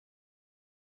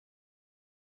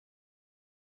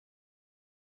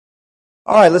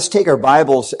All right, let's take our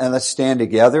Bibles and let's stand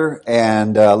together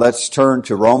and let's turn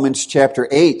to Romans chapter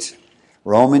 8.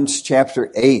 Romans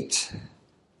chapter 8.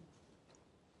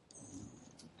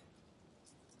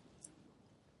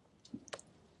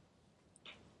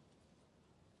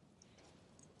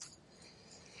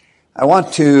 I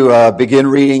want to begin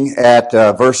reading at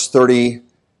verse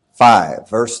 35.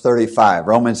 Verse 35,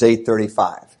 Romans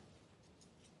 8:35.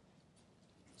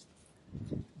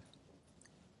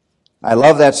 I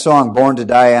love that song, Born to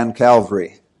Die on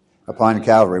Calvary, upon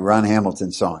Calvary, Ron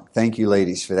Hamilton song. Thank you,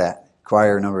 ladies, for that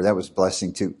choir number. That was a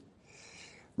blessing, too.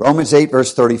 Romans 8,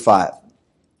 verse 35.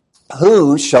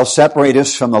 Who shall separate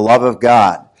us from the love of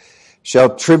God?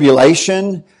 Shall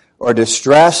tribulation or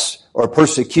distress or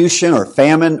persecution or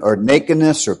famine or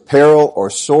nakedness or peril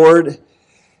or sword?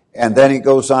 And then it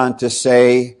goes on to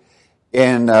say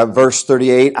in verse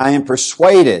 38, I am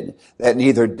persuaded that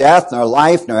neither death, nor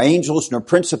life, nor angels, nor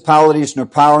principalities, nor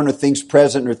power, nor things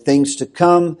present, nor things to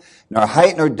come, nor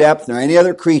height, nor depth, nor any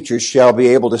other creature shall be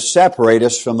able to separate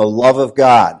us from the love of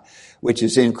God, which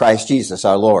is in Christ Jesus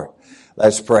our Lord.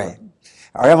 Let's pray.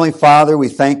 Our Heavenly Father, we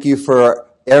thank you for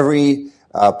every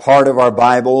part of our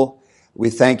Bible.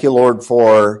 We thank you, Lord,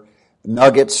 for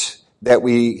nuggets that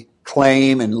we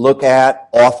claim and look at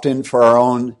often for our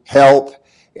own help.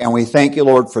 And we thank you,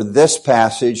 Lord, for this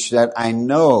passage that I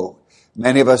know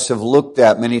many of us have looked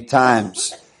at many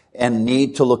times and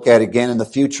need to look at again in the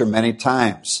future many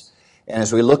times. And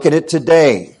as we look at it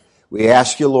today, we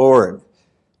ask you, Lord,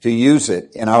 to use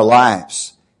it in our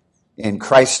lives. In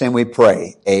Christ's name we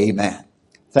pray. Amen.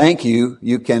 Thank you.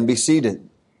 You can be seated.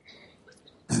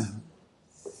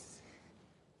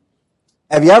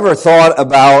 Have you ever thought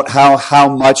about how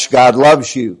much God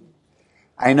loves you?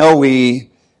 I know we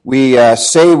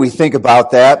say we think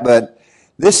about that, but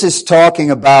this is talking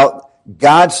about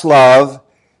God's love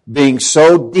being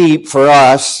so deep for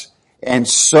us and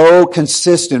so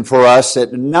consistent for us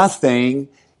that nothing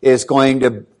is going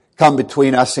to come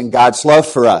between us and God's love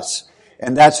for us.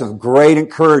 And that's of great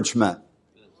encouragement.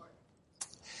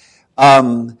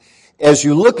 As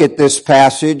you look at this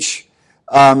passage,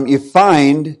 you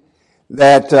find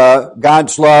that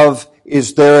God's love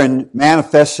is there and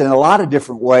manifests in a lot of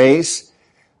different ways.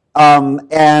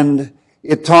 And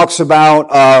it talks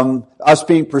about us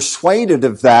being persuaded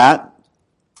of that.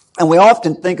 And we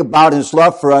often think about his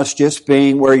love for us just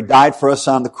being where he died for us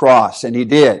on the cross, and he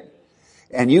did.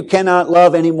 And you cannot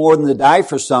love any more than to die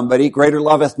for somebody. Greater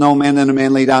loveth no man than a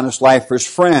man lay down his life for his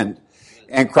friend.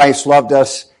 And Christ loved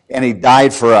us, and he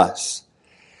died for us.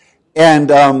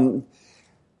 And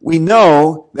we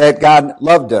know that God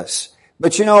loved us.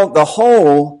 But you know, the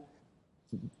whole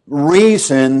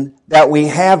reason that we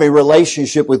have a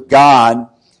relationship with God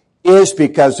is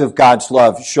because of God's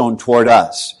love shown toward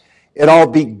us. It all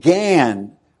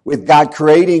began with God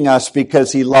creating us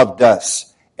because he loved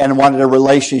us and wanted a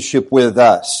relationship with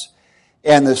us.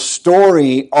 And the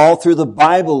story all through the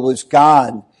Bible was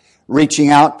God reaching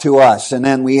out to us. And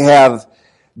then we have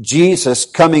Jesus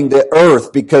coming to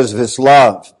earth because of his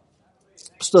love.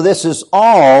 So this is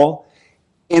all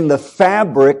in the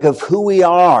fabric of who we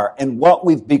are and what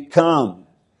we've become.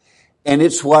 And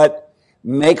it's what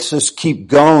makes us keep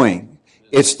going.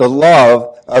 It's the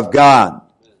love of God.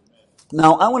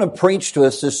 Now, I want to preach to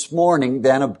us this morning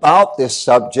then about this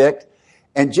subject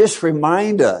and just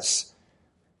remind us,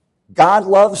 God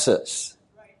loves us.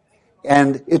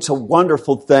 And it's a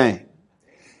wonderful thing.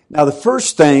 Now, the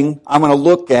first thing I'm going to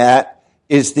look at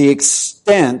is the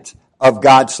extent of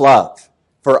God's love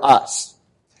for us.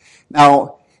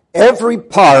 Now, every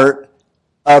part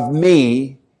of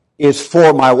me is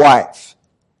for my wife.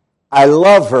 I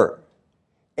love her.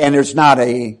 And there's not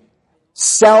a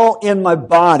cell in my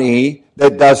body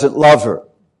that doesn't love her.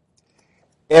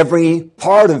 Every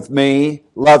part of me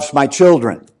loves my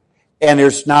children. And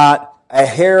there's not a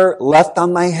hair left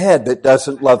on my head that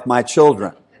doesn't love my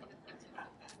children.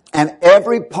 And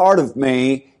every part of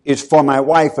me is for my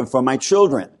wife and for my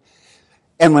children.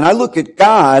 And when I look at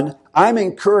God, I'm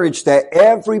encouraged that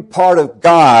every part of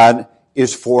God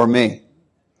is for me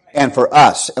and for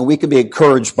us. And we can be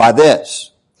encouraged by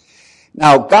this.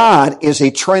 Now, God is a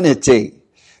Trinity.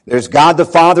 There's God the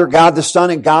Father, God the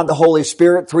Son, and God the Holy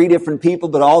Spirit. Three different people,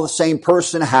 but all the same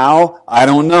person. How? I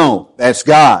don't know. That's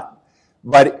God.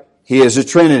 But he is a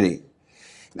Trinity.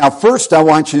 Now, first I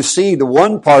want you to see the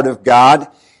one part of God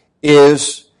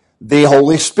is the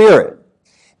Holy Spirit.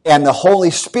 And the Holy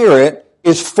Spirit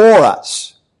is for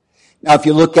us. Now, if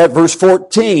you look at verse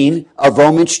 14 of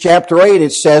Romans chapter 8,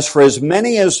 it says, for as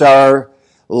many as are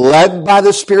led by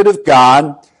the Spirit of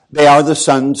God, they are the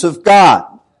sons of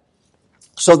God.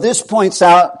 So this points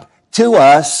out to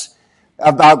us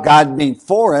about God being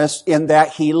for us in that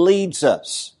He leads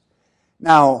us.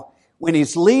 Now, when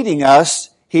He's leading us,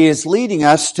 He is leading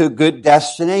us to a good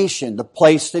destination, the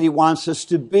place that He wants us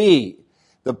to be,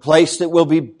 the place that will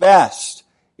be best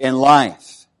in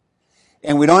life.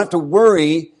 And we don't have to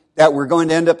worry that we're going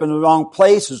to end up in the wrong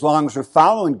place as long as we're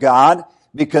following God,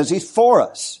 because He's for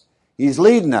us. He's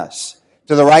leading us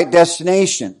to the right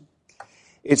destination.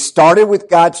 It started with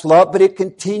God's love, but it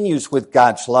continues with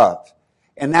God's love.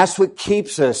 And that's what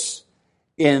keeps us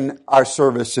in our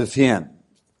service of Him.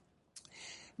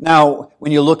 Now,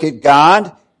 when you look at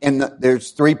God, and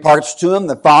there's three parts to Him,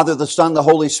 the Father, the Son, the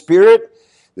Holy Spirit.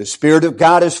 The Spirit of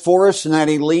God is for us and that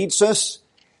He leads us.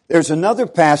 There's another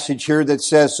passage here that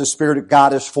says the Spirit of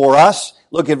God is for us.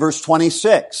 Look at verse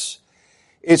 26.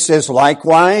 It says,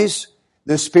 likewise,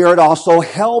 the Spirit also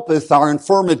helpeth our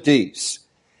infirmities.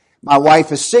 My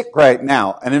wife is sick right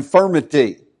now, an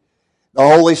infirmity. The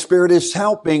Holy Spirit is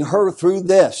helping her through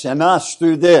this and us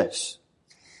through this.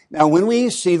 Now, when we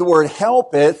see the word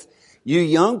helpeth, you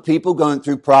young people going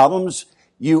through problems,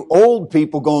 you old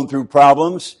people going through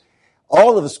problems,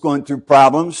 all of us going through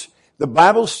problems, the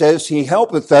Bible says He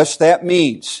helpeth us. That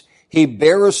means He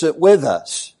bears it with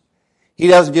us. He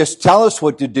doesn't just tell us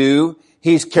what to do.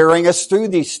 He's carrying us through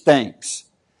these things.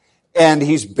 And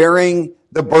He's bearing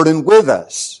the burden with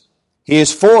us. He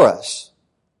is for us.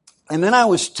 And then I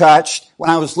was touched when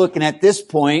I was looking at this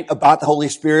point about the Holy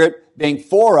Spirit being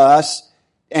for us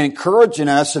and encouraging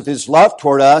us of His love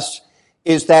toward us,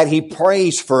 is that He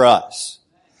prays for us.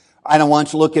 I want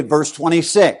you to look at verse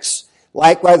 26.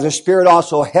 Likewise, the Spirit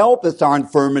also helpeth our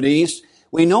infirmities.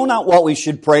 We know not what we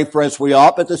should pray for as we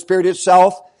ought, but the Spirit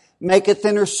itself maketh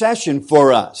intercession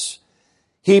for us.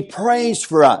 He prays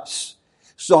for us.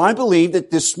 So I believe that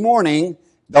this morning,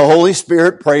 the Holy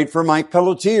Spirit prayed for Mike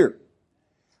Pettetier.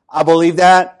 I believe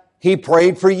that He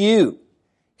prayed for you.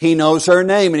 He knows our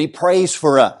name and He prays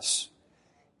for us.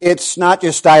 It's not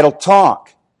just idle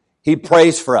talk. He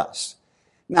prays for us.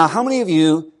 Now, how many of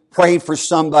you prayed for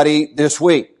somebody this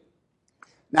week?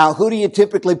 Now, who do you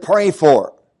typically pray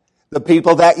for? The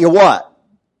people that you what?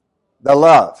 The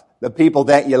love. The people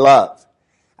that you love.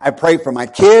 I pray for my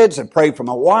kids. I pray for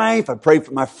my wife. I pray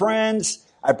for my friends.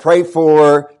 I pray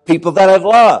for people that I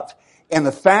love. And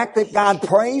the fact that God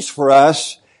prays for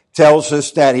us tells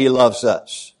us that He loves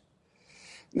us.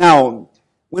 Now,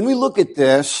 when we look at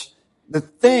this, the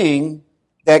thing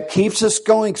that keeps us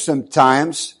going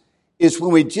sometimes is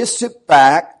when we just sit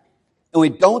back and we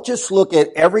don't just look at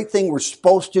everything we're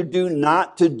supposed to do,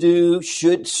 not to do,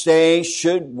 should say,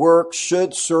 should work,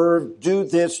 should serve, do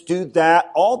this, do that.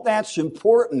 All that's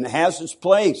important, has its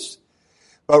place.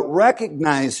 But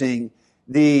recognizing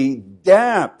the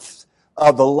depth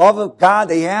of the love of God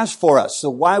He has for us. So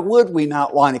why would we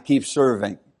not want to keep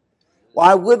serving?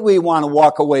 Why would we want to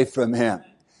walk away from Him?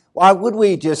 Why would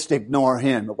we just ignore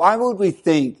Him? Why would we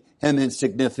think Him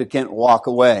insignificant and walk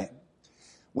away?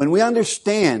 When we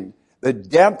understand the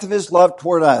depth of His love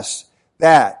toward us,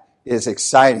 that is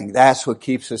exciting. That's what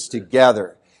keeps us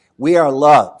together. We are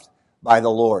loved by the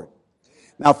Lord.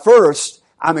 Now, first,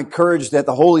 I'm encouraged that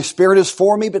the Holy Spirit is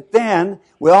for me, but then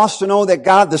we also know that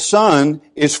God the Son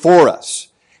is for us.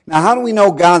 Now, how do we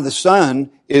know God the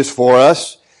Son is for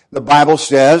us? The Bible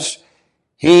says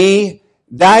He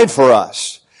died for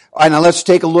us. All right, now let's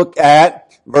take a look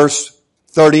at verse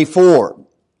 34.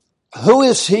 Who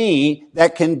is he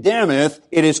that condemneth?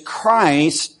 It is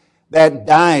Christ that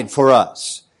died for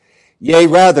us. Yea,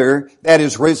 rather, that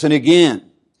is risen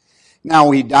again.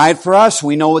 Now, He died for us.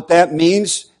 We know what that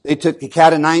means. They took the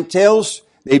cat of nine tails.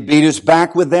 They beat us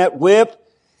back with that whip.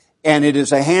 And it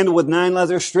is a handle with 9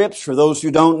 leather strips. For those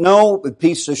who don't know, with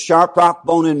pieces of sharp rock,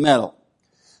 bone, and metal.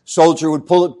 Soldier would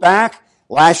pull it back,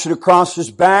 lash it across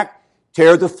his back,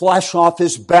 tear the flesh off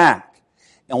his back.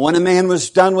 And when a man was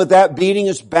done with that beating,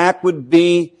 his back would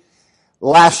be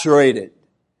lacerated.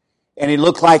 And he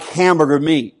looked like hamburger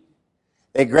meat.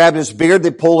 They grabbed his beard,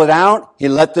 they pulled it out. He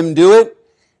let them do it.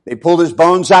 They pulled his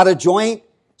bones out of joint.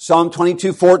 Psalm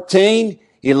 22:14.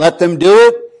 He let them do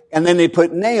it. And then they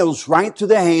put nails right to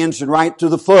the hands and right to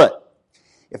the foot.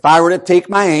 If I were to take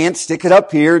my hand, stick it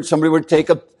up here, and somebody would take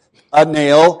a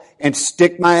nail and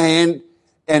stick my hand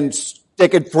and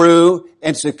stick it through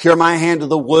and secure my hand to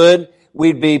the wood,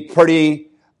 we'd be pretty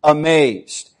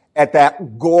amazed at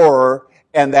that gore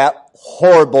and that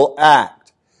horrible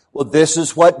act. Well, this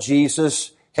is what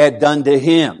Jesus had done to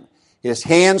Him. His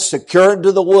hands secured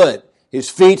to the wood, His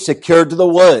feet secured to the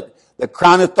wood, the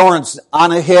crown of thorns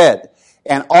on a head,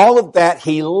 and all of that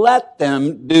He let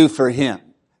them do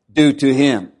to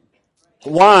Him.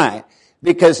 Why?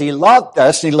 Because He loved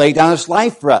us, He laid down His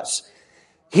life for us.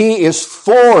 He is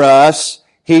for us.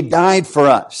 He died for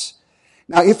us.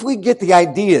 Now, if we get the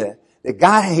idea that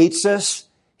God hates us,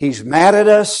 He's mad at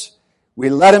us, we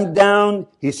let Him down,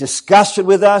 He's disgusted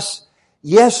with us,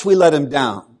 yes, we let Him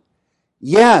down.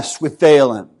 Yes, we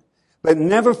fail Him. But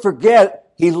never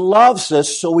forget, He loves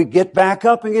us, so we get back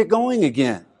up and get going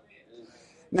again.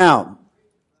 Now,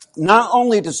 not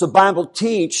only does the Bible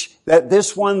teach that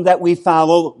this one that we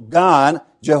follow, God,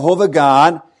 Jehovah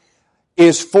God,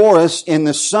 is for us and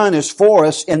the Son is for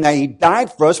us and that He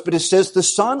died for us, but it says the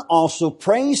Son also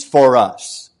prays for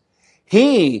us.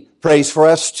 He prays for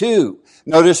us too.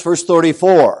 Notice verse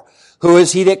 34. Who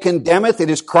is He that condemneth? It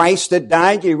is Christ that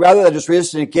died, yea, rather that is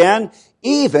risen again,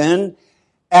 even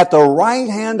at the right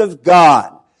hand of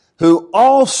God, who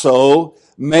also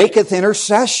maketh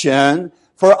intercession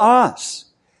for us.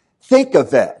 Think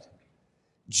of that.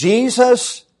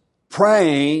 Jesus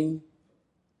praying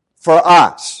for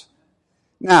us.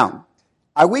 Now,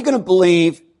 are we going to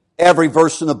believe every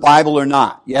verse in the Bible or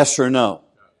not? Yes or no?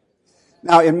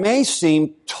 Now, it may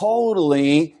seem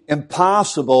totally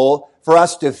impossible for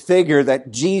us to figure that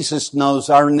Jesus knows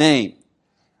our name,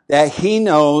 that He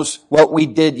knows what we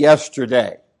did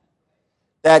yesterday,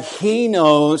 that He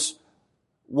knows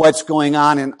what's going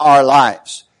on in our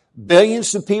lives.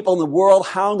 Billions of people in the world,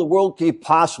 how in the world can you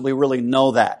possibly really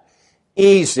know that?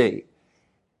 Easy.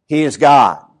 He is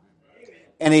God.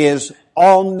 And He is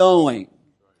all-knowing.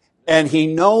 And He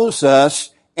knows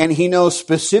us, and He knows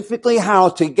specifically how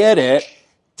to get it.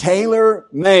 Taylor,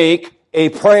 make a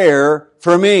prayer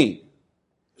for me.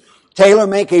 Taylor,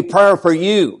 make a prayer for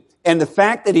you. And the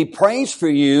fact that He prays for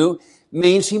you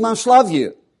means He must love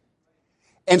you.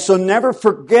 And so never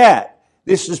forget,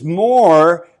 this is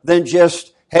more than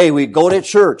just, hey, we go to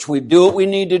church, we do what we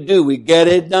need to do, we get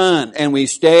it done, and we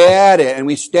stay at it, and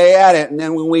we stay at it, and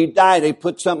then when we die, they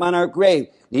put something on our grave.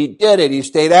 He did it, He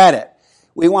stayed at it.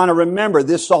 We want to remember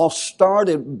this all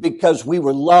started because we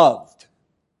were loved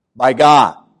by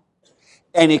God.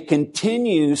 And it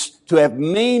continues to have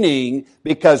meaning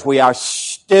because we are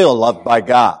still loved by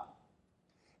God.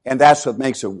 And that's what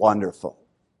makes it wonderful.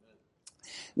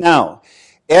 Now,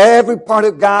 every part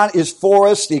of God is for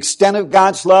us, the extent of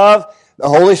God's love. The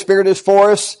Holy Spirit is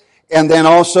for us, and then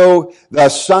also the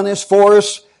Son is for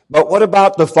us. But what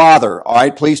about the Father? All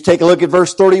right, please take a look at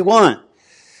verse 31.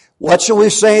 What shall we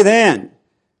say then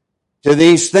to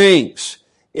these things?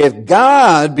 If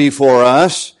God be for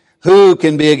us, who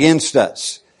can be against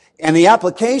us? And the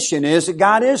application is that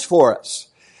God is for us.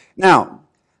 Now,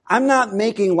 I'm not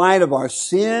making light of our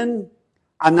sin.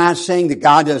 I'm not saying that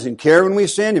God doesn't care when we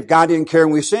sin. If God didn't care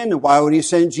when we sin, then why would He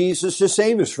send Jesus to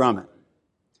save us from it?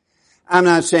 I'm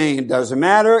not saying it doesn't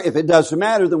matter. If it doesn't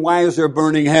matter, then why is there a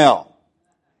burning hell?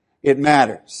 It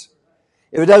matters.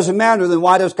 If it doesn't matter, then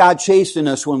why does God chasten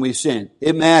us when we sin?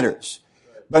 It matters.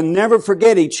 But never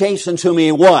forget, He chastens whom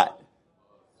He what?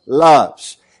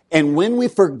 Loves. And when we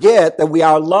forget that we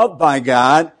are loved by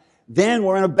God, then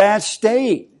we're in a bad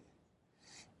state.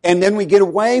 And then we get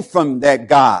away from that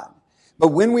God. But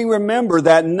when we remember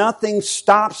that nothing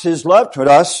stops His love toward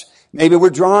us, maybe we're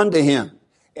drawn to Him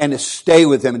and to stay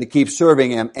with Him and to keep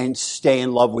serving Him and stay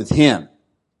in love with Him.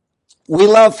 We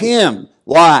love Him.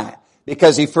 Why?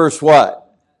 Because He first what?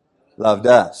 Loved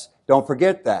us. Don't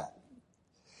forget that.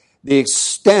 The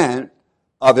extent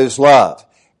of His love.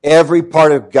 Every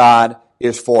part of God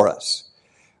is for us.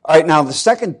 All right, now the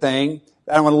second thing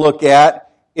that I want to look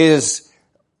at is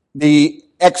the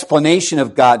explanation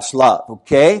of God's love,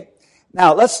 okay?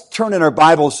 Now, let's turn in our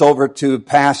Bibles over to a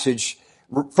passage,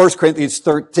 1 Corinthians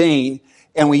 13,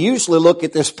 and we usually look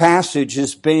at this passage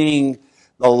as being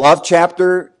the love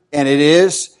chapter, and it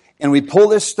is, and we pull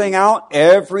this thing out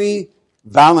every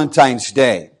Valentine's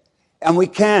Day. And we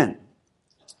can,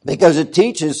 because it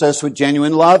teaches us what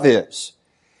genuine love is.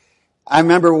 I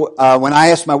remember when I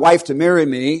asked my wife to marry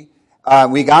me,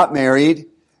 we got married.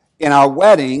 In our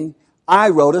wedding, I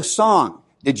wrote a song.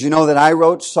 Did you know that I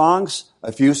wrote songs?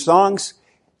 A few songs?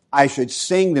 I should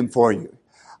sing them for you.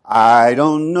 I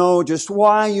don't know just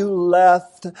why you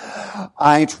left.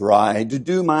 I tried to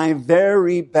do my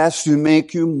very best to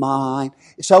make you mine.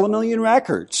 It sold 1 million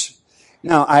records.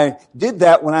 Now, I did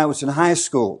that when I was in high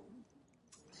school.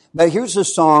 But here's a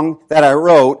song that I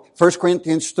wrote, 1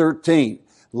 Corinthians 13.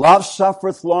 Love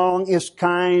suffereth long, is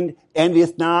kind,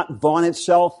 envieth not, vaunteth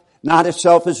itself, not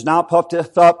itself, is not puffed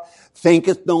up,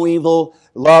 thinketh no evil,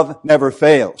 love never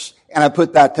fails. And I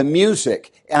put that to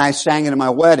music, and I sang it in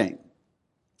my wedding.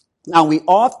 Now, we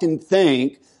often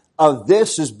think of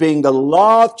this as being the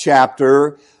love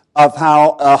chapter of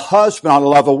how a husband ought to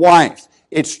love a wife.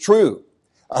 It's true.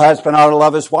 A husband ought to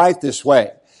love his wife this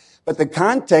way. But the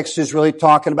context is really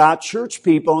talking about church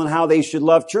people and how they should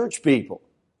love church people.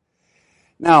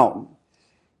 Now,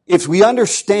 if we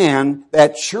understand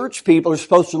that church people are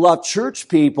supposed to love church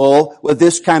people with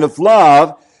this kind of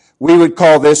love, we would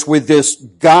call this, with this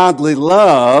godly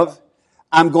love,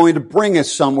 I'm going to bring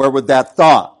us somewhere with that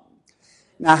thought.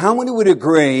 Now, how many would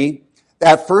agree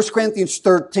that 1 Corinthians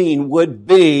 13 would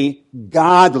be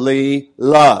godly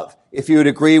love? If you would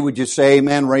agree, would you say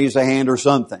amen, raise a hand or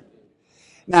something?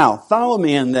 Now, follow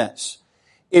me in this.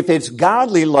 If it's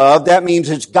godly love, that means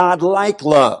it's God-like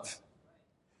love.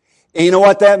 And you know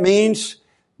what that means?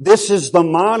 This is the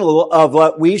model of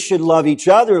what we should love each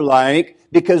other like,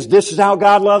 because this is how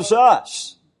God loves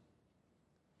us.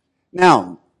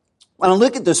 Now, when I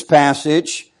look at this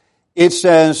passage, it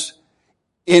says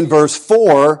in verse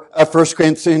 4 of 1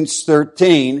 Corinthians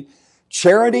 13,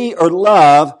 charity or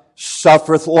love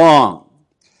suffereth long.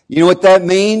 You know what that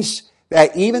means?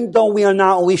 That even though we are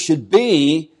not what we should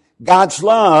be, God's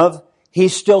love,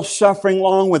 He's still suffering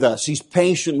long with us. He's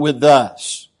patient with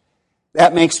us.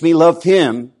 That makes me love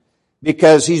Him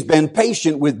because He's been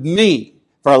patient with me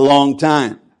for a long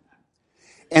time.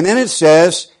 And then it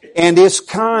says, and is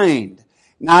kind.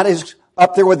 Not as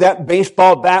up there with that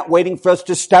baseball bat waiting for us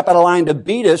to step out of line to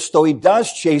beat us, though He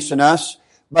does chasten us,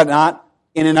 but not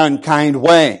in an unkind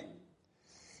way.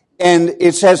 And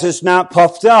it says it's not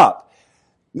puffed up.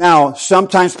 Now,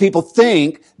 sometimes people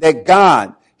think that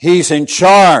God, He's in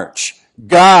charge.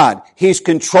 God, He's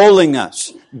controlling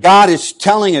us. God is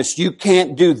telling us, you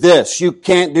can't do this, you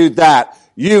can't do that,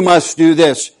 you must do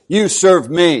this, you serve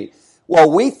me.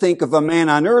 Well, we think of a man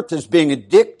on earth as being a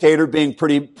dictator, being a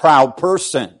pretty proud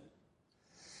person.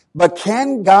 But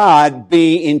can God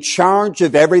be in charge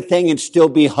of everything and still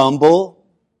be humble?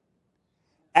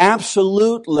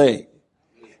 Absolutely.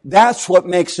 That's what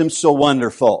makes Him so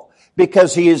wonderful,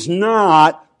 because He is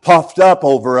not puffed up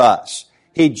over us.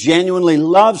 He genuinely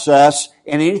loves us,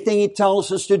 and anything He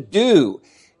tells us to do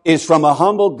is from a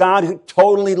humble God who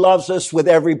totally loves us with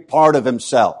every part of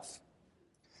Himself.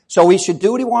 So we should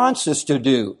do what He wants us to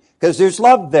do, because there's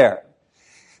love there.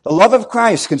 The love of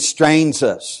Christ constrains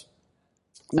us.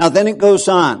 Now then it goes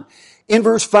on. In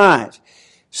verse 5,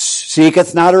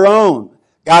 seeketh not her own.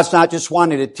 God's not just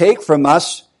wanting to take from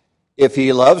us if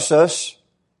He loves us.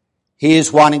 He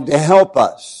is wanting to help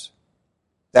us.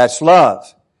 That's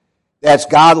love. That's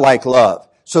God-like love.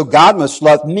 So God must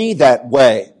love me that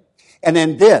way. And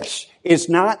then this is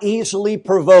not easily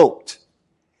provoked.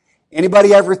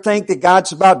 Anybody ever think that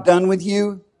God's about done with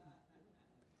you?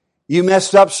 You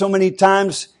messed up so many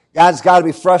times, God's got to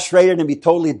be frustrated and be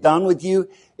totally done with you.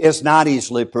 It's not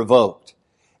easily provoked.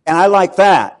 And I like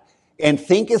that. And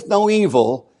thinketh no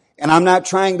evil. And I'm not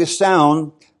trying to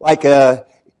sound like a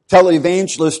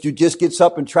televangelist who just gets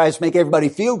up and tries to make everybody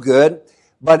feel good.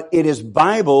 But it is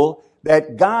Bible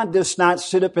that God does not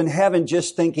sit up in heaven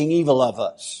just thinking evil of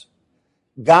us.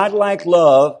 God-like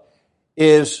love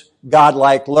is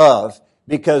God-like love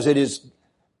because it is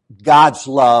God's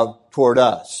love toward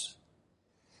us.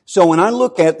 So when I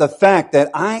look at the fact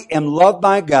that I am loved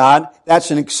by God,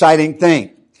 that's an exciting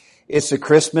thing. It's the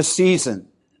Christmas season.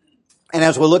 And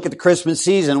as we look at the Christmas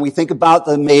season, we think about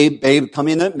the babe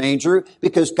coming in that manger,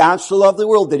 because God so loved the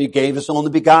world that He gave His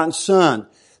only begotten Son,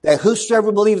 that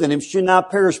whosoever believed in Him should not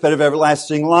perish but have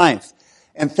everlasting life.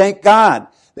 And thank God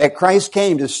that Christ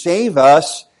came to save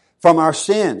us from our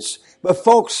sins. But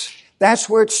folks, that's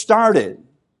where it started.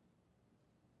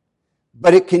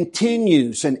 But it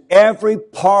continues in every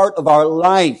part of our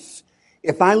life.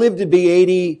 If I live to be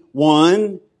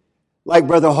 81, like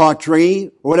Brother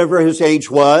Hawtree, or whatever his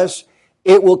age was,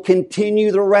 it will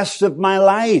continue the rest of my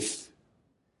life.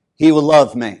 He will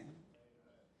love me.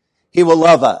 He will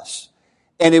love us.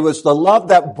 And it was the love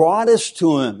that brought us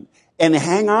to Him. And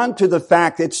hang on to the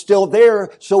fact it's still there,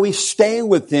 so we stay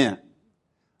with Him.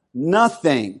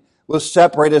 Nothing will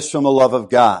separate us from the love of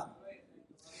God.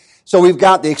 So we've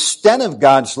got the extent of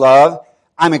God's love.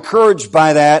 I'm encouraged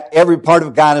by that. Every part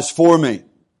of God is for me.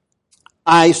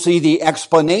 I see the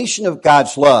explanation of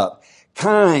God's love.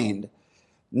 Kind,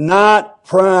 not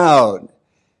proud,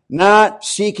 not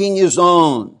seeking His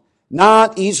own,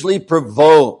 not easily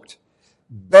provoked,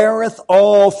 beareth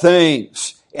all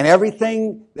things. And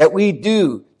everything that we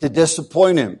do to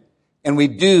disappoint Him. And we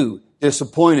do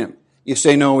disappoint Him. You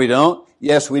say, no, we don't.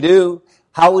 Yes, we do.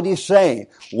 How would He say,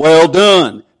 well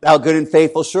done, thou good and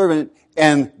faithful servant,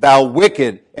 and thou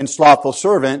wicked and slothful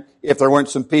servant, if there weren't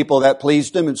some people that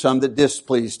pleased Him and some that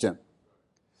displeased Him?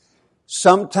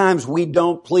 Sometimes we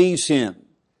don't please Him.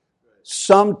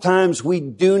 Sometimes we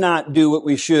do not do what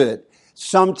we should.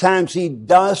 Sometimes He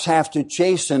does have to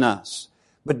chasten us.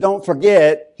 But don't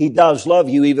forget, He does love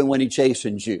you even when He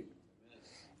chastens you.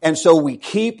 And so we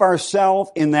keep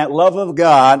ourselves in that love of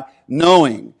God,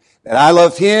 knowing that I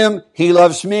love Him, He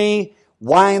loves me.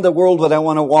 Why in the world would I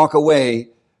want to walk away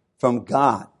from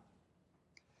God?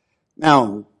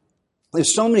 Now,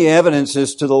 there's so many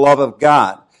evidences to the love of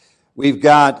God. We've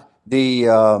got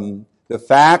the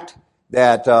fact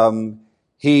that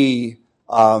He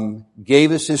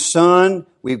gave us His Son.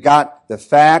 We've got the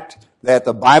fact that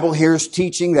the Bible here is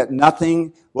teaching that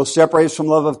nothing will separate us from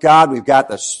the love of God. We've got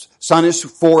the Son is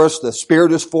for us, the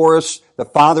Spirit is for us, the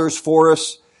Father is for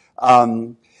us.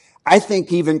 I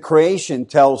think even creation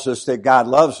tells us that God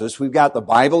loves us. We've got the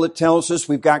Bible that tells us,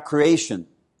 we've got creation.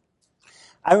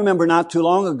 I remember not too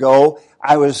long ago,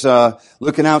 I was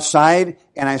looking outside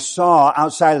and I saw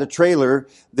outside of the trailer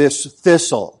this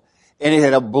thistle. And it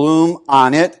had a bloom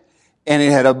on it and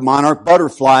it had a monarch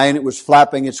butterfly and it was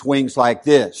flapping its wings like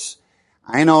this.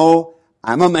 I know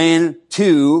I'm a man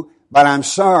too, but I'm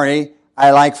sorry,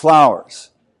 I like flowers.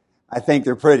 I think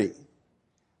they're pretty.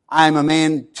 I'm a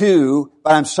man too,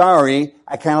 but I'm sorry,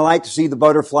 I kind of like to see the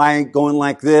butterfly going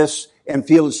like this and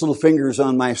feel its little fingers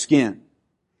on my skin.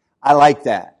 I like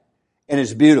that. And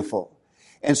it's beautiful.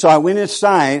 And so I went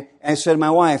inside and I said to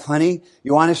my wife, honey,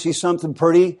 you want to see something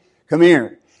pretty? Come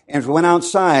here. And we went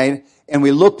outside and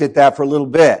we looked at that for a little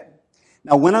bit.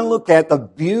 Now, when I look at the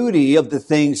beauty of the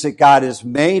things that God has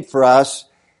made for us,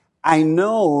 I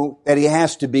know that He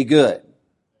has to be good.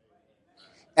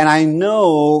 And I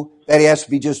know that He has to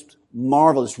be just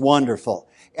marvelous, wonderful.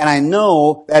 And I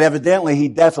know that evidently He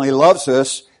definitely loves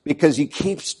us because He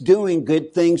keeps doing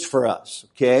good things for us,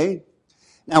 okay?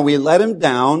 Now, we let Him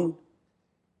down.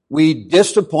 We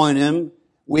disappoint Him.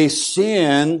 We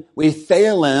sin. We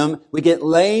fail Him. We get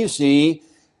lazy.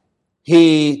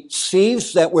 He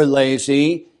sees that we're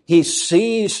lazy. He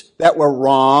sees that we're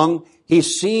wrong. He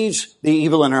sees the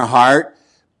evil in our heart,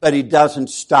 but He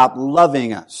doesn't stop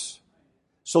loving us.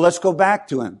 So let's go back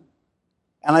to Him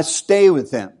and let's stay with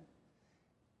Him.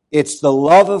 It's the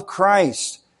love of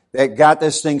Christ that got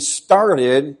this thing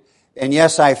started. And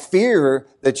yes, I fear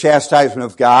the chastisement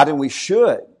of God, and we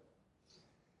should.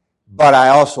 But I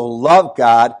also love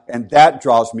God, and that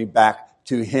draws me back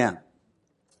to Him.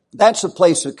 That's a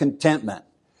place of contentment.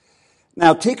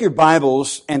 Now, take your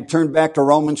Bibles and turn back to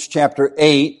Romans chapter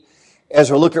 8. As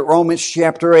we look at Romans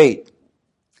chapter 8,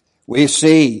 we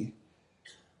see,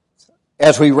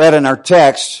 as we read in our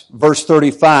text, verse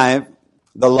 35,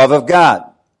 the love of God.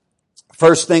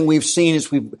 First thing we've seen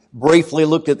as we briefly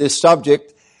looked at this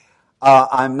subject,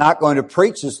 I'm not going to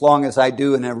preach as long as I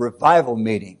do in a revival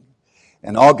meeting.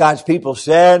 And all God's people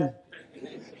said,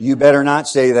 you better not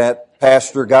say that,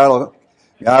 Pastor. God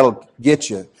will get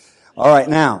you. All right,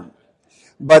 now.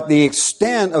 But the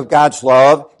extent of God's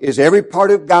love is every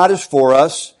part of God is for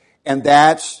us, and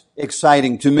that's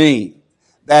exciting to me.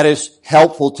 That is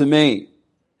helpful to me.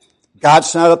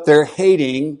 God's not up there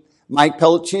hating Mike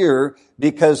Pettetier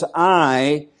because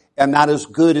I am not as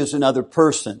good as another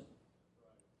person.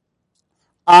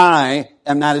 I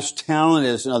am not as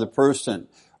talented as another person.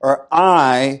 Or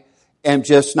I am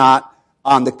just not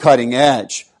on the cutting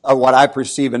edge of what I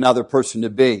perceive another person to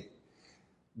be.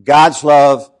 God's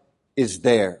love is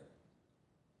there.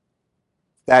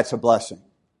 That's a blessing.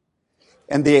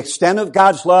 And the extent of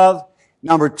God's love,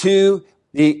 number two,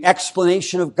 the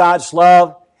explanation of God's love.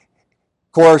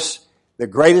 Of course, the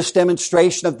greatest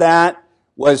demonstration of that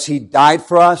was He died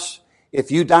for us. If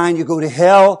you die and you go to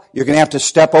hell, you're going to have to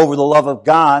step over the love of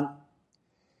God.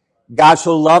 God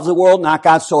so loved the world, not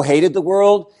God so hated the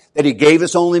world, that He gave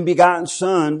His only begotten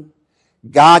Son.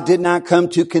 God did not come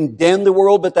to condemn the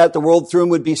world, but that the world through Him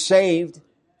would be saved.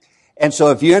 And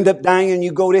so if you end up dying and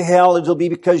you go to hell, it'll be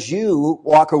because you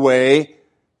walk away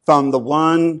from the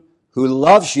one who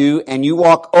loves you and you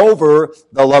walk over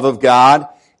the love of God.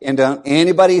 And don't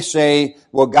anybody say,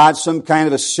 well, God's some kind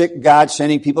of a sick God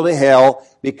sending people to hell,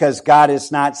 because God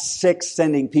is not sick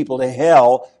sending people to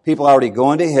hell. People are already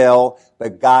going to hell,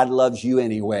 but God loves you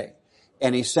anyway.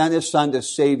 And He sent His Son to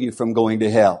save you from going to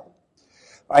hell.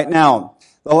 All right, now,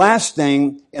 the last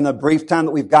thing in the brief time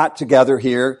that we've got together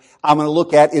here, I'm going to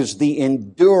look at is the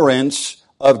endurance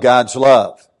of God's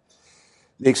love.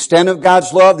 The extent of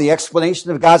God's love, the explanation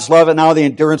of God's love, and now the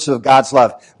endurance of God's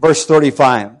love. Verse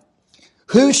 35.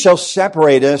 Who shall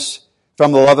separate us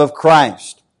from the love of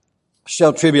Christ?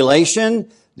 Shall tribulation,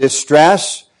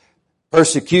 distress,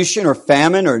 persecution, or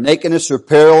famine, or nakedness, or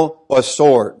peril, or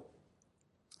sword?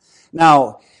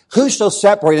 Now, who shall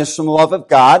separate us from the love of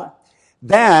God?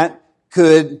 That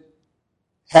could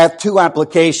have two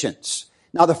applications.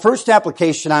 Now, the first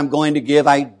application I'm going to give,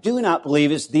 I do not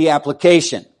believe is the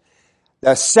application.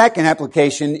 The second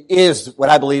application is what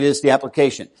I believe is the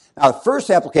application. Now, the first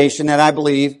application that I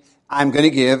believe I'm going to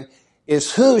give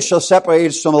is who shall separate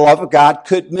us from the love of God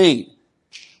could mean.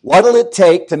 What'll it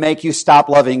take to make you stop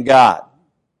loving God?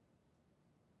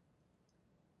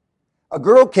 A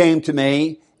girl came to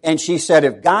me and she said,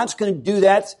 if God's going to do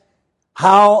that,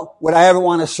 how would I ever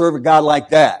want to serve a God like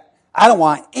that? I don't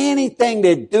want anything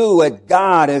to do with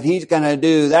God if He's going to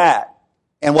do that.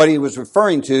 And what she was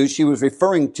referring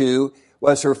to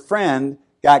was her friend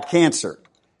got cancer,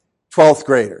 12th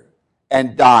grader,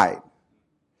 and died.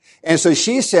 And so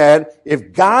she said,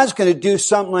 if God's going to do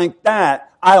something like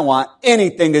that, I don't want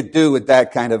anything to do with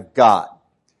that kind of God.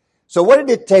 So what did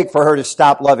it take for her to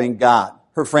stop loving God?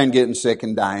 Her friend getting sick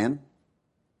and dying.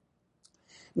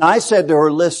 Now I said to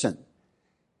her, listen,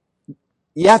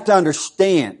 you have to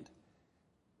understand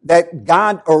that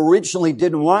God originally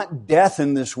didn't want death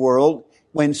in this world.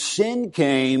 When sin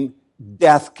came,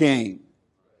 death came.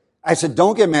 I said,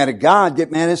 don't get mad at God,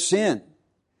 get mad at sin.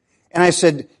 And I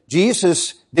said,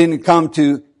 Jesus didn't come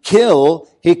to kill,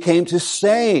 He came to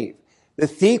save. The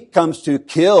thief comes to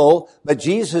kill, but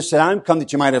Jesus said, I'm come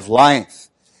that you might have life,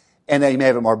 and that you may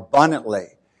have it more abundantly.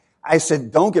 I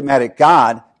said, don't get mad at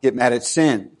God, get mad at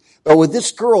sin. But with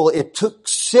this girl, it took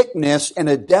sickness and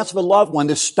the death of a loved one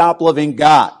to stop loving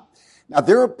God. Now,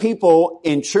 there are people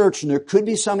in church, and there could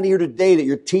be somebody here today that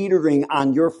you're teetering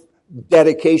on your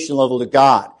dedication level to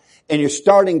God, and you're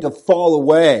starting to fall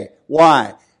away.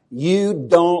 Why? You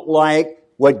don't like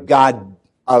what God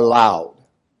allowed.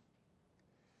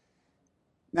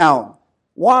 Now,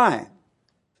 why?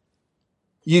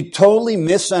 You totally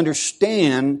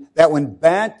misunderstand that when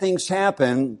bad things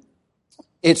happen,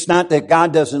 it's not that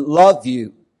God doesn't love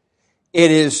you.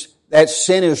 It is that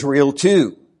sin is real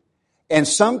too. And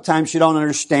sometimes you don't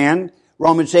understand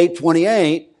Romans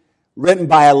 8:28, written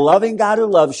by a loving God who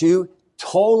loves you,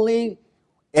 totally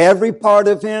every part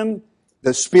of Him,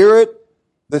 the Spirit,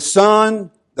 the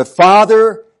Son, the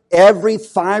Father, every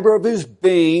fiber of His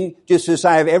being, just as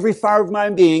I have every fiber of my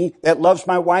being that loves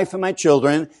my wife and my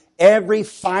children, every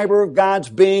fiber of God's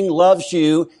being loves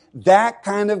you. That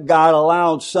kind of God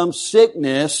allowed some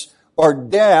sickness or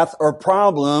death or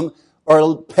problem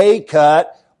or pay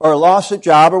cut or loss of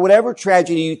job or whatever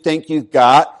tragedy you think you've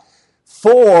got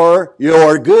for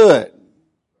your good.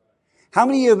 How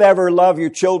many of you have ever loved your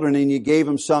children and you gave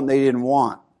them something they didn't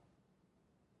want?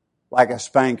 Like a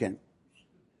spanking.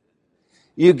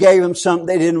 You gave them something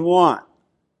they didn't want.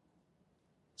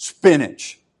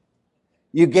 Spinach.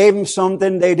 You gave them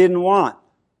something they didn't want.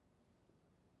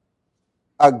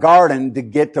 A garden to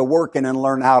get to working and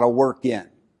learn how to work in.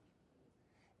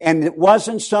 And it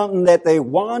wasn't something that they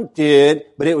wanted,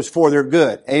 but it was for their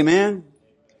good. Amen?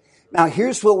 Now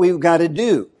here's what we've got to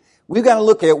do. We've got to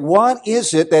look at what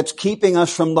is it that's keeping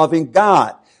us from loving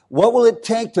God. What will it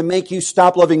take to make you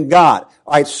stop loving God?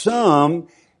 All right,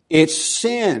 it's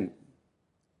sin.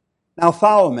 Now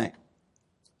follow me.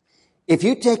 If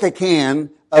you take a can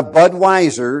of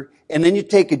Budweiser and then you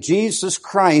take a Jesus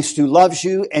Christ who loves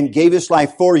you and gave His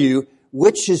life for you,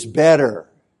 which is better?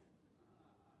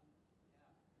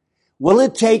 Will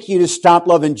it take you to stop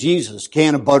loving Jesus?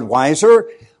 Can of Budweiser?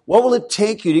 What will it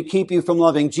take you to keep you from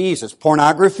loving Jesus?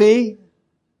 Pornography?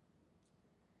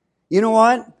 You know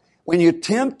what? When you're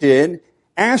tempted,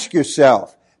 ask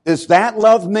yourself, does that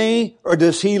love me or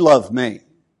does He love me?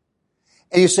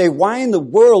 And you say, why in the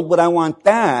world would I want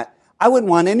that? I wouldn't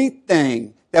want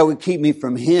anything that would keep me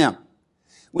from Him.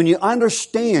 When you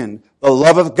understand the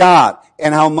love of God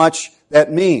and how much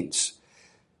that means.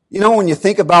 You know, when you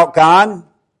think about God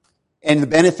and the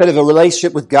benefit of a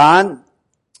relationship with God,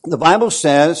 the Bible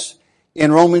says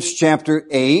in Romans chapter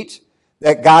 8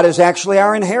 that God is actually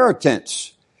our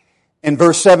inheritance. In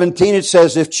verse 17 it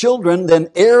says, if children, then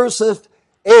heirs,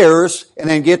 and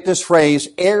then get this phrase,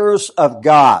 heirs of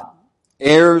God.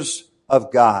 Heirs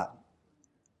of God.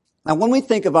 Now when we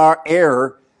think of our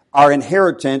heir, our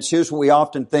inheritance, here's what we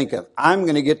often think of. I'm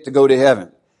going to get to go to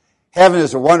heaven. Heaven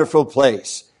is a wonderful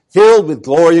place, filled with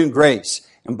glory and grace.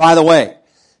 And by the way,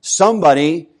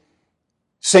 somebody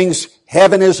sings,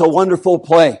 heaven is a wonderful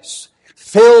place,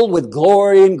 filled with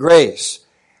glory and grace.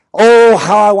 Oh,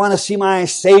 how I want to see my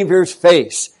Savior's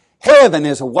face. Heaven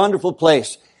is a wonderful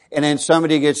place. And then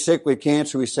somebody gets sick with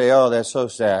cancer, we say, oh, that's so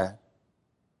sad.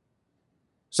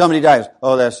 Somebody dies,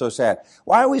 oh, that's so sad.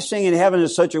 Why are we singing heaven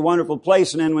is such a wonderful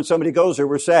place, and then when somebody goes there,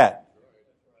 we're sad?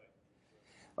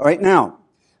 All right, now,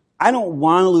 I don't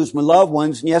want to lose my loved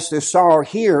ones, and yes, there's sorrow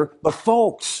here, but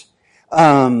folks,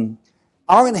 our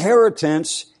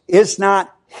inheritance is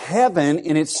not heaven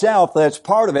in itself, that's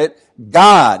part of it.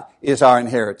 God is our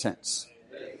inheritance.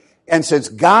 And since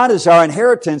God is our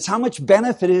inheritance, how much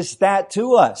benefit is that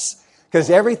to us? Because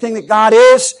everything that God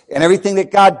is and everything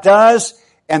that God does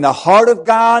and the heart of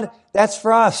God, that's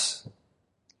for us.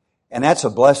 And that's a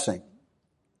blessing.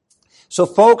 So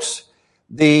folks,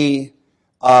 the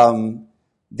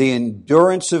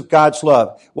endurance of God's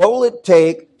love. What will it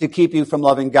take to keep you from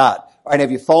loving God? All right, have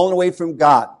you fallen away from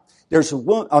God? There's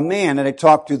a man that I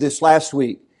talked to this last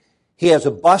week. He has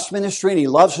a bus ministry and he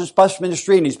loves his bus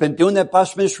ministry and he's been doing that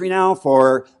bus ministry now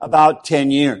for about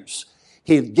 10 years.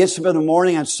 He gets up in the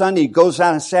morning on Sunday, he goes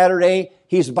out on Saturday,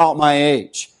 he's about my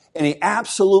age. And he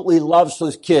absolutely loves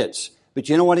those kids. But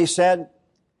you know what he said?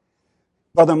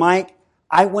 Brother Mike,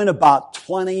 I went about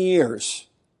 20 years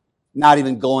not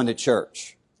even going to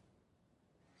church.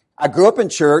 I grew up in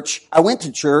church, I went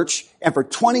to church, and for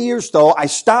 20 years though, I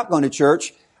stopped going to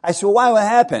church. I said, well, why? What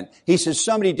happened? He says,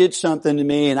 somebody did something to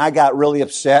me and I got really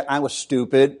upset. I was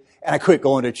stupid and I quit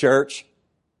going to church.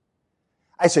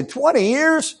 I said, 20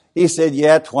 years? He said,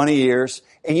 yeah, 20 years.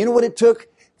 And you know what it took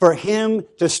for him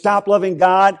to stop loving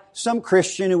God? Some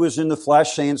Christian who was in the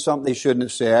flesh saying something they shouldn't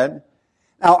have said.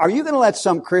 Now, are you going to let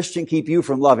some Christian keep you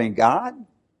from loving God?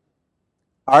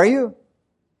 Are you?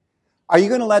 Are you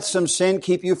going to let some sin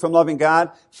keep you from loving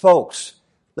God? Folks,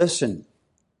 listen.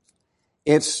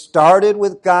 It started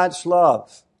with God's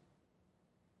love.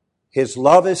 His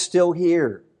love is still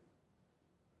here.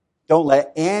 Don't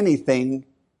let anything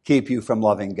keep you from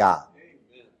loving God.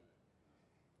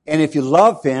 And if you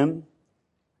love Him,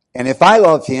 and if I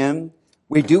love Him,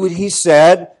 we do what He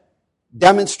said,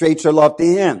 demonstrates our love to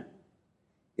Him.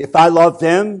 If I love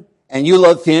Him and you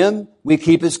love Him, we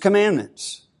keep His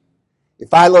commandments.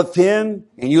 If I love Him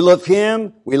and you love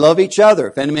Him, we love each other.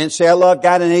 If any man say, I love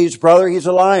God and hate his brother, he's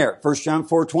a liar. 1 John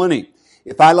 4:20.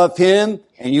 If I love Him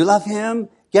and you love Him,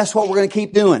 guess what we're going to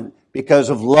keep doing? Because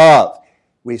of love,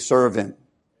 we serve Him.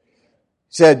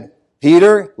 He said,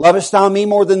 Peter, lovest thou me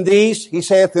more than these? He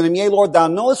saith unto him, yea, Lord, thou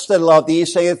knowest that I love thee. He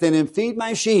saith unto him, feed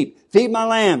my sheep, feed my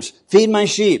lambs, feed my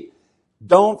sheep.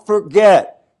 Don't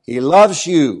forget, He loves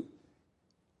you.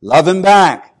 Love Him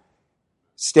back.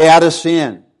 Stay out of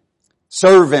sin.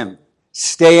 Serve Him.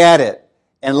 Stay at it.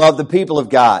 And love the people of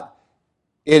God.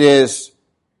 It is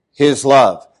His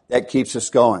love that keeps us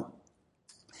going.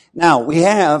 Now, we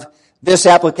have this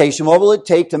application. What will it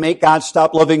take to make God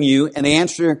stop loving you? And the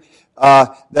answer,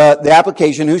 the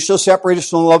application, who shall separate us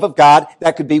from the love of God?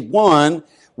 That could be one.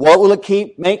 What will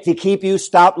it make to keep you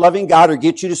stop loving God or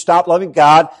get you to stop loving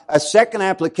God? A second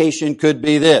application could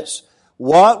be this.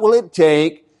 What will it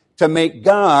take to make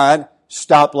God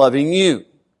stop loving you?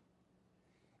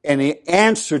 And the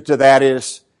answer to that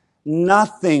is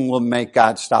nothing will make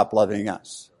God stop loving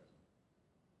us.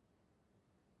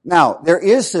 Now, there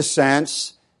is a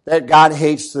sense that God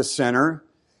hates the sinner,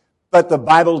 but the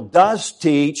Bible does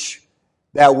teach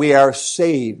that we are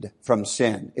saved from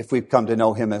sin if we've come to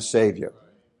know Him as Savior.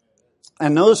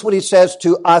 And notice what He says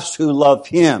to us who love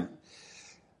Him.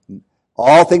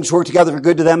 All things work together for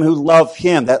good to them who love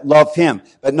Him, that love Him.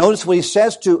 But notice what He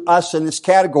says to us in this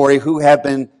category who have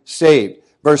been saved.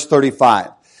 Verse 35.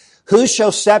 Who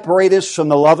shall separate us from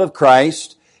the love of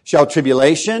Christ? Shall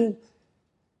tribulation,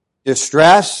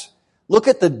 distress? Look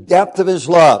at the depth of His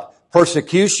love.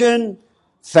 Persecution,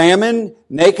 famine,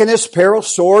 nakedness, peril,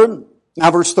 sword.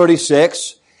 Now verse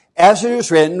 36. As it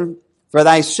is written, for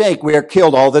thy sake we are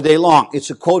killed all the day long. It's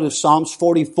a quote of Psalms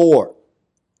 44.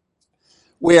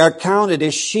 We are counted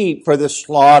as sheep for the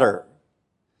slaughter.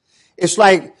 It's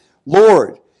like,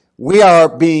 Lord, we are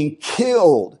being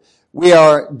killed. We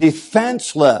are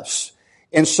defenseless.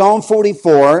 In Psalm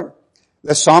 44,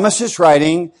 the psalmist is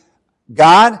writing,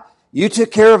 God, you took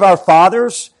care of our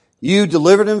fathers. You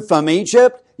delivered them from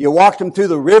Egypt. You walked them through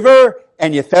the river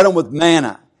and you fed them with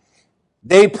manna.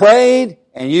 They prayed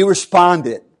and you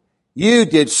responded. You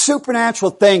did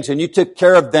supernatural things and you took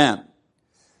care of them.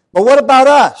 But what about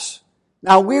us?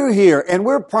 Now we're here and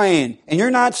we're praying and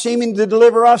you're not seeming to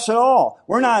deliver us at all.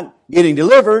 We're not getting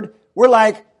delivered. We're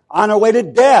like on our way to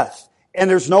death and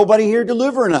there's nobody here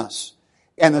delivering us.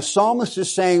 And the psalmist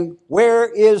is saying, where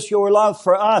is your love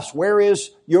for us? Where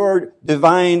is your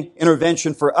divine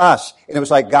intervention for us? And it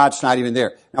was like God's not even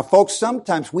there. Now folks,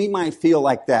 sometimes we might feel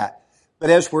like that. But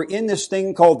as we're in this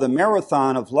thing called the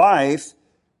marathon of life,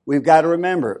 we've got to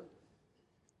remember,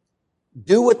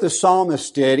 do what the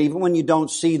psalmist did even when you don't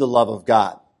see the love of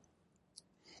God.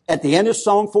 At the end of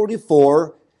Psalm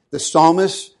 44, the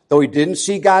psalmist, though he didn't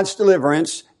see God's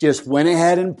deliverance, just went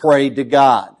ahead and prayed to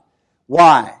God.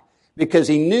 Why? Because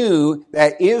he knew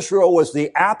that Israel was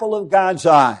the apple of God's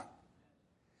eye.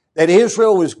 That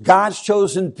Israel was God's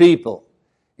chosen people.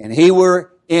 And he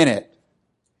were in it.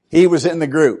 He was in the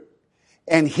group.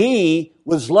 And he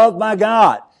was loved by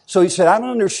God. So he said, I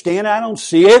don't understand, I don't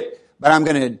see it, but I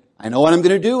know what I'm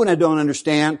going to do when I don't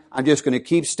understand. I'm just going to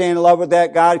keep staying in love with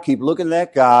that God, keep looking at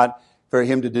that God for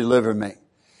Him to deliver me.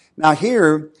 Now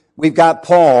here, we've got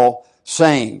Paul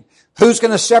saying, who's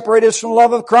going to separate us from the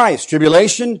love of Christ?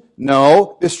 Tribulation?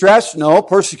 No. Distress? No.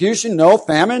 Persecution? No.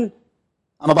 Famine?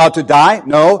 I'm about to die?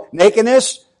 No.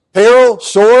 Nakedness? Peril?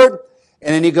 Sword?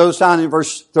 And then he goes on in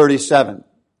verse 37.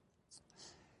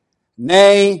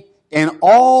 Nay, in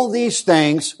all these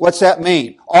things, what's that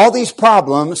mean? All these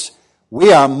problems,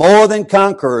 we are more than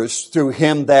conquerors through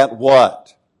him that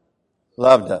what?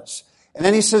 Loved us. And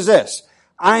then he says this,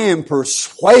 I am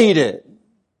persuaded.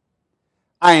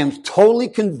 I am totally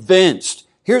convinced.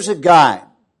 Here's a guy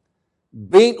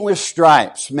beaten with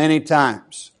stripes many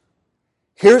times.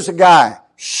 Here's a guy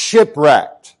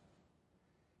shipwrecked.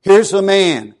 Here's a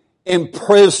man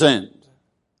imprisoned,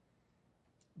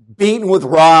 beaten with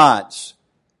rods,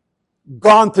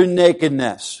 gone through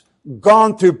nakedness,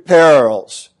 gone through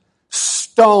perils,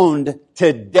 stoned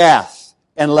to death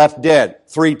and left dead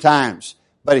 3 times,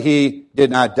 but he did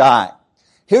not die.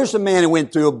 Here's a man who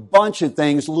went through a bunch of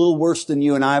things a little worse than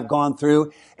you and I have gone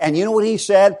through. And you know what he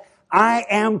said? I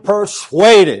am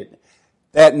persuaded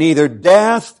that neither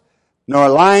death, nor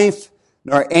life,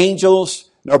 nor angels,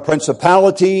 nor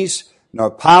principalities, nor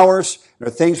powers, nor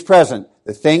things present,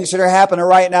 the things that are happening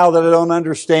right now that I don't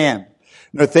understand,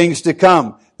 nor things to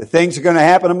come, the things that are going to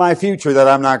happen in my future that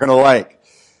I'm not going to like,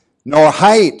 nor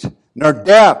height, nor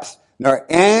depth, nor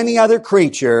any other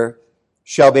creature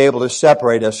shall be able to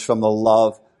separate us from the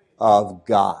love of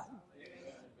God,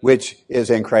 which is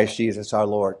in Christ Jesus our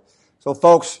Lord. So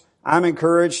folks, I'm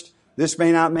encouraged. This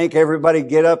may not make everybody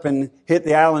get up and hit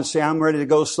the aisle and say, I'm ready to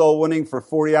go soul winning for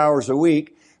 40 hours a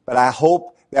week, but I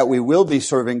hope that we will be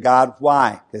serving God.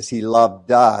 Why? Because he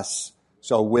loved us,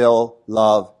 so we'll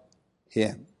love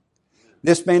him.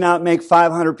 This may not make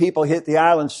 500 people hit the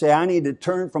aisle and say, I need to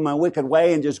turn from my wicked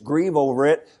way and just grieve over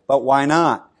it, but why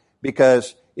not?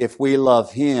 Because if we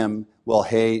love him, we'll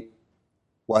hate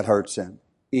what hurts him.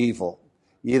 Evil.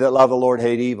 Ye that love the Lord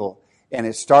hate evil. And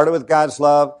it started with God's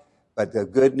love, but the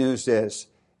good news is,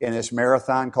 in this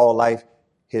marathon called life,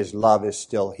 his love is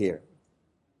still here.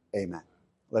 Amen.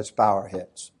 Let's bow our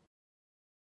heads.